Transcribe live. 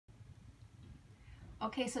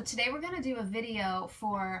Okay, so today we're going to do a video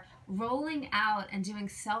for rolling out and doing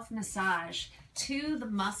self-massage to the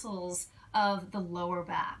muscles of the lower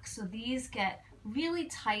back. So these get really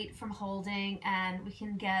tight from holding, and we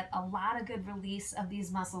can get a lot of good release of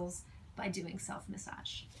these muscles by doing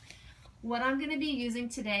self-massage. What I'm going to be using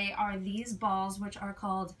today are these balls, which are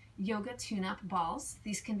called Yoga Tune-Up balls.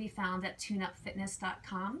 These can be found at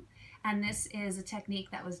tuneupfitness.com, and this is a technique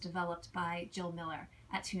that was developed by Jill Miller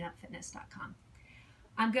at tuneupfitness.com.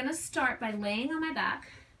 I'm going to start by laying on my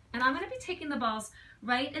back, and I'm going to be taking the balls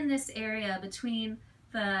right in this area between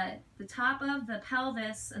the top of the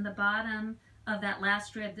pelvis and the bottom of that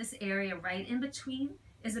last rib. This area right in between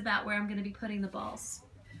is about where I'm going to be putting the balls.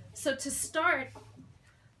 So to start,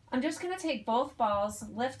 I'm just going to take both balls,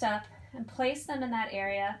 lift up, and place them in that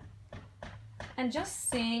area, and just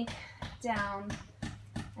sink down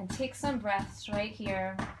and take some breaths right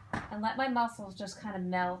here and let my muscles just kind of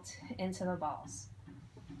melt into the balls.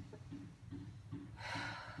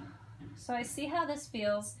 So I see how this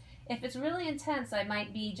feels. If it's really intense, I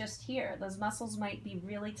might be just here. Those muscles might be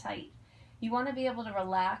really tight. You want to be able to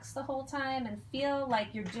relax the whole time and feel like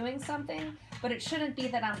you're doing something, but it shouldn't be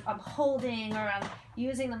that I'm holding or I'm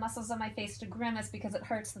using the muscles on my face to grimace because it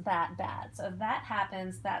hurts that bad. So if that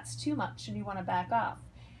happens, that's too much and you want to back off.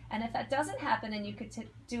 And if that doesn't happen and you could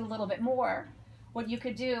do a little bit more, what you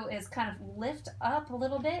could do is kind of lift up a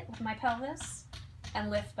little bit with my pelvis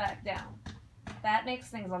and lift back down. That makes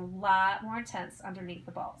things a lot more intense underneath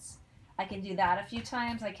the balls. I can do that a few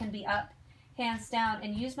times. I can be up, hands down,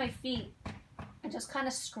 and use my feet and just kind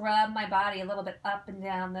of scrub my body a little bit up and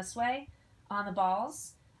down this way on the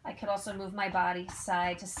balls. I could also move my body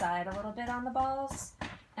side to side a little bit on the balls,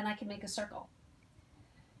 and I can make a circle.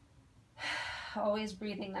 Always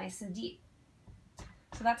breathing nice and deep.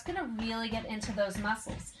 So that's going to really get into those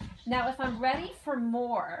muscles. Now, if I'm ready for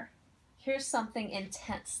more, here's something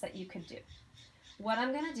intense that you could do. What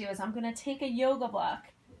I'm going to do is I'm going to take a yoga block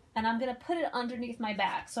and I'm going to put it underneath my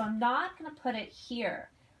back. So I'm not going to put it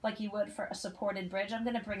here like you would for a supported bridge. I'm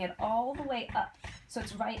going to bring it all the way up so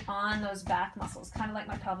it's right on those back muscles, kind of like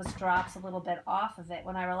my pelvis drops a little bit off of it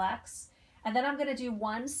when I relax. And then I'm going to do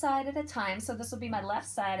one side at a time. So this will be my left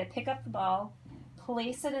side. I pick up the ball,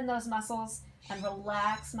 place it in those muscles, and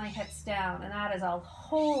relax my hips down. And that is a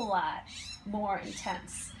whole lot more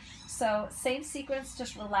intense. So same sequence,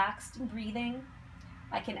 just relaxed and breathing.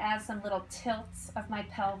 I can add some little tilts of my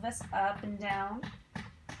pelvis up and down.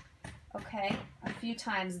 Okay, a few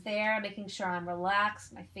times there, making sure I'm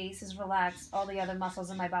relaxed, my face is relaxed, all the other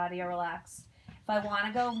muscles in my body are relaxed. If I want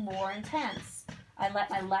to go more intense, I let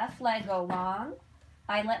my left leg go long.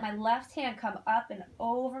 I let my left hand come up and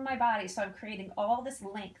over my body, so I'm creating all this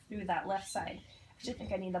length through that left side. I actually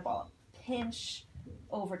think I need the ball pinch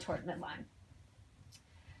over toward midline.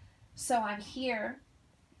 So I'm here.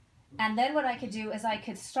 And then what I could do is I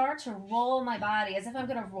could start to roll my body as if I'm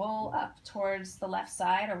going to roll up towards the left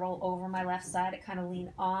side or roll over my left side. It kind of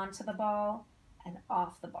lean onto the ball and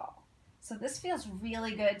off the ball. So this feels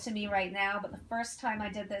really good to me right now, but the first time I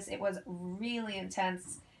did this, it was really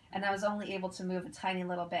intense and I was only able to move a tiny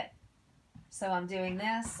little bit. So I'm doing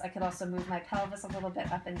this. I could also move my pelvis a little bit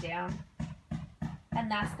up and down. And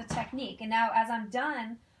that's the technique. And now as I'm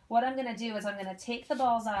done, what I'm going to do is I'm going to take the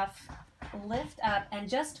balls off, lift up, and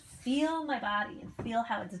just feel my body and feel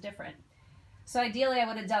how it's different. So ideally I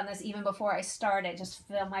would have done this even before I started, just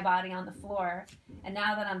feel my body on the floor. And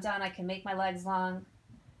now that I'm done, I can make my legs long,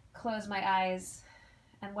 close my eyes,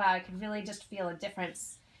 and wow, I could really just feel a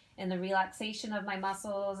difference in the relaxation of my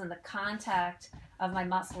muscles and the contact of my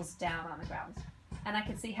muscles down on the ground. And I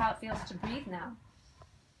can see how it feels to breathe now.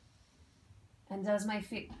 And does my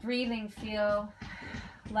breathing feel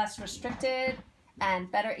less restricted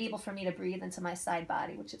and better able for me to breathe into my side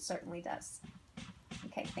body, which it certainly does.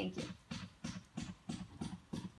 Okay, thank you.